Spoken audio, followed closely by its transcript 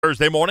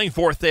Thursday morning,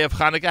 fourth day of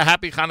Hanukkah.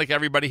 Happy Hanukkah,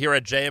 everybody here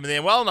at JM.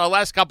 And well, in the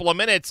last couple of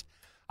minutes,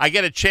 I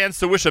get a chance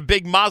to wish a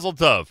big mazel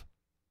tov.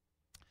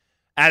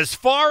 As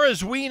far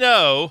as we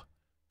know,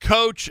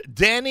 Coach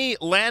Danny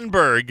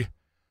Landberg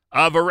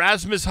of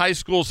Erasmus High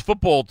School's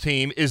football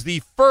team is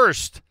the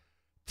first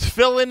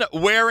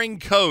tefillin-wearing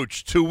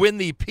coach to win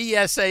the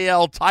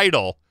PSAL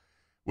title,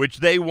 which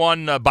they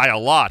won by a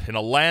lot in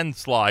a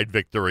landslide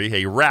victory,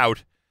 a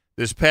rout,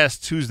 this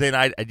past Tuesday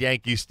night at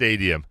Yankee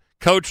Stadium.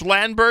 Coach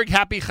Landberg,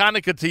 happy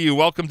Hanukkah to you.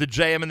 Welcome to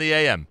JM in the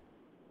AM.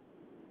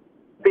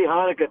 Happy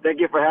Hanukkah.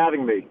 Thank you for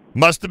having me.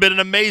 Must have been an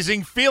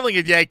amazing feeling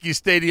at Yankee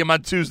Stadium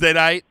on Tuesday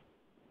night.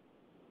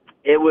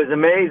 It was an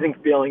amazing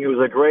feeling. It was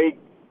a great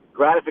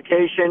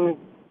gratification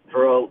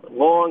for a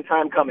long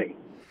time coming.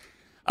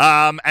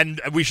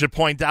 And we should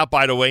point out,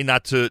 by the way,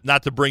 not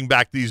to bring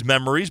back these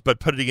memories,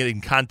 but putting it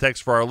in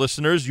context for our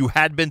listeners, you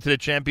had been to the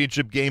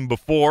championship game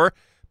before,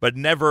 but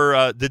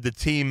never did the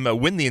team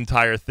win the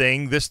entire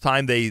thing. This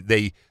time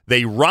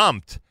they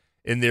romped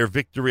in their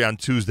victory on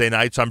Tuesday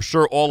night, so I'm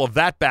sure all of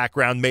that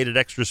background made it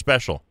extra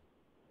special.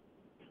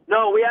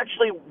 No, we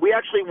actually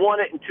won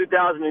it in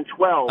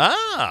 2012.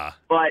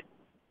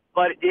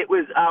 But it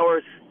was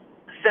our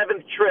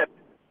seventh trip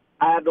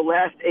out of the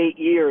last 8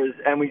 years,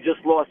 and we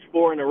just lost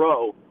 4 in a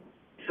row.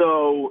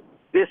 So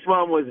this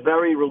one was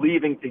very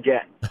relieving to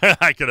get.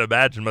 I can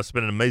imagine. Must have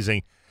been an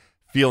amazing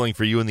feeling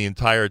for you and the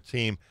entire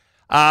team.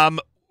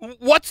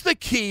 What's the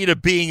key to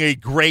being a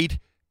great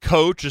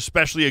coach,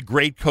 especially a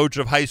great coach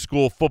of high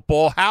school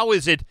football? How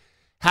is it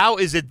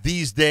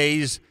these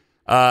days?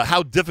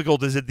 How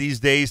difficult is it these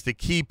days to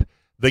keep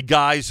the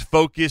guys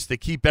focused, to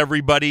keep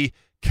everybody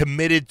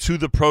committed to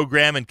the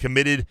program and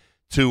committed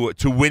to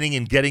winning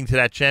and getting to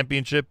that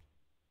championship?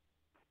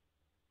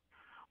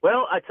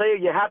 Well, I tell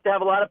you have to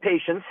have a lot of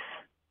patience.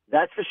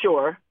 That's for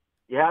sure.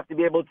 You have to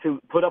be able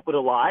to put up with a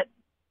lot.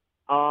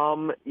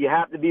 You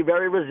have to be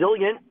very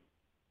resilient.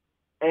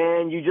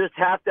 And you just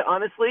have to,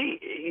 honestly,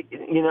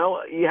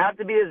 you have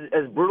to be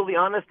as brutally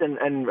honest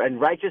and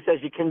righteous as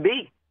you can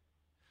be.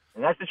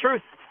 And that's the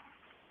truth.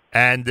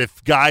 And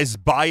if guys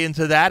buy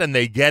into that and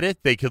they get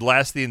it, they could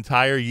last the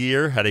entire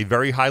year at a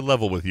very high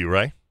level with you,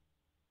 right?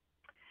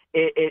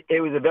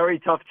 It was a very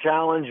tough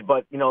challenge,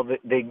 but,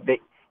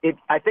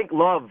 I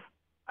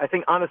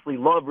think honestly,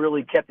 love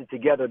really kept it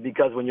together,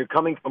 because when you're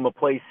coming from a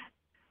place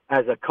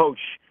as a coach,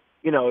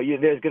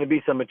 there's going to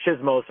be some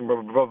machismo, some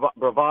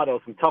bravado,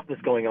 some toughness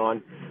going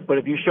on. But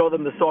if you show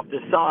them the softer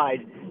side,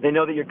 they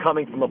know that you're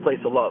coming from a place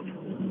of love.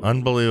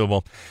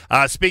 Unbelievable.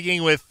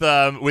 Speaking with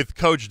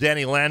Coach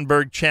Danny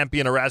Landberg,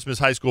 champion Erasmus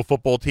High School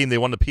football team, they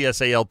won the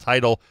PSAL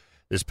title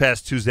this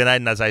past Tuesday night.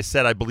 And as I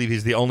said, I believe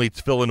he's the only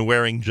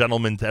tefillin-wearing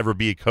gentleman to ever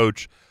be a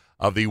coach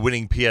of the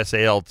winning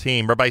PSAL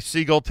team. Rabbi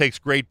Siegel takes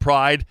great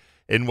pride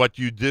in what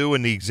you do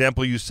and the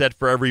example you set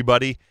for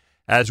everybody,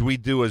 as we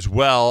do as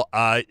well.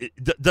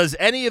 Does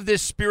any of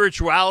this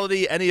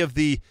spirituality, any of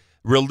the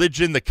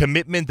religion, the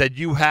commitment that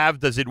you have,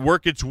 does it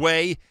work its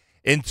way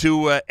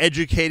into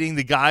educating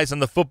the guys on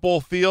the football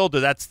field, or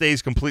that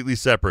stays completely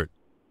separate?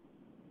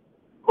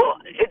 Well,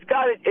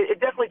 it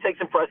definitely takes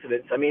some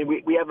precedence. I mean,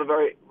 we have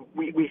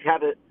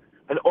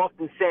an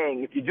often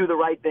saying, if you do the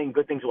right thing,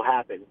 good things will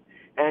happen.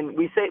 And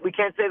we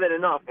can't say that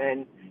enough.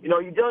 And,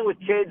 you're dealing with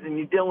kids, and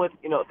you're dealing with,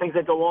 things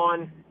that go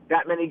on,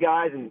 that many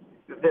guys, and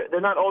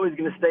they're not always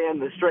going to stay on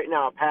the straight and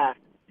narrow path.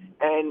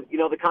 And,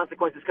 the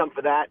consequences come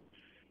for that.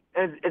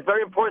 And it's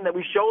very important that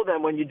we show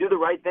them, when you do the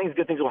right things,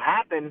 good things will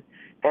happen.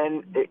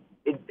 And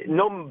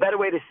no better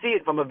way to see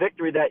it from a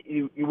victory that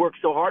you work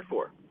so hard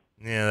for.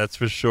 Yeah, that's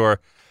for sure.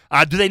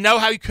 Do they know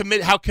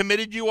how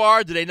committed you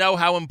are? Do they know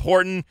how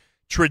important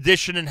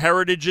tradition and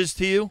heritage is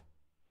to you?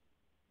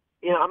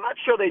 I'm not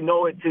sure they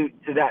know it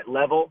to that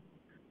level.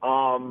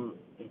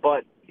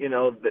 But,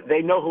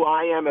 they know who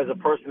I am as a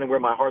person and where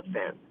my heart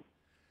stands.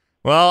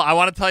 Well, I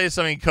want to tell you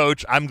something,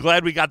 Coach. I'm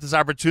glad we got this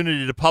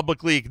opportunity to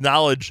publicly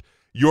acknowledge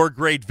your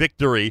great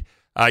victory.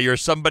 You're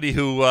somebody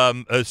who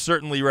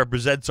certainly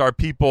represents our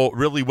people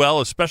really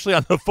well, especially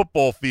on the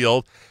football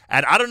field.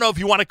 And I don't know if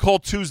you want to call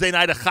Tuesday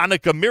night a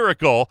Hanukkah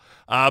miracle,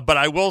 but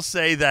I will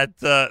say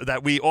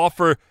that we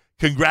offer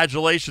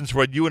congratulations for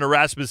what you and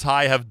Erasmus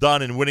High have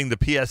done in winning the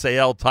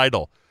PSAL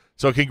title.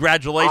 So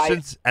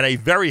congratulations and a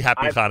very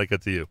happy Hanukkah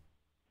to you.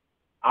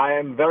 I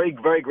am very,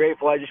 very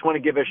grateful. I just want to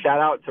give a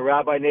shout-out to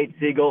Rabbi Nate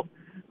Siegel,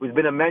 who's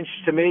been a mensch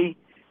to me,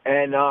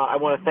 and I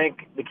want to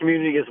thank the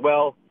community as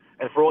well,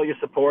 and for all your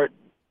support.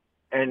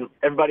 And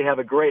everybody have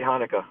a great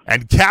Hanukkah.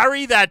 And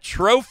carry that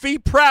trophy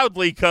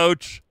proudly,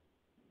 Coach.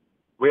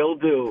 Will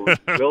do.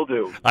 Will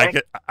do.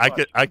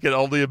 I can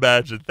only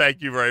imagine.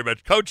 Thank you very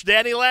much. Coach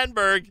Danny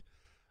Landberg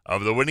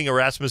of the winning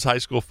Erasmus High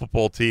School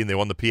football team. They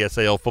won the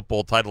PSAL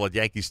football title at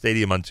Yankee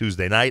Stadium on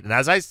Tuesday night. And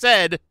as I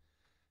said,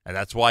 and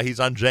that's why he's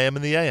on JM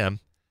in the AM,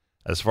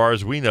 as far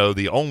as we know,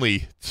 the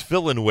only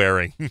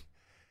tefillin-wearing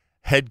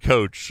head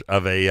coach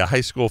of a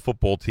high school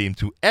football team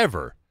to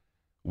ever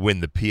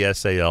win the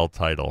PSAL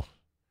title.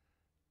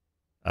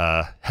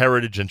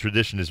 Heritage and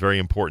tradition is very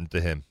important to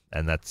him,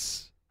 and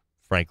that's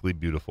frankly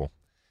beautiful.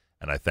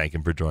 And I thank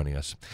him for joining us.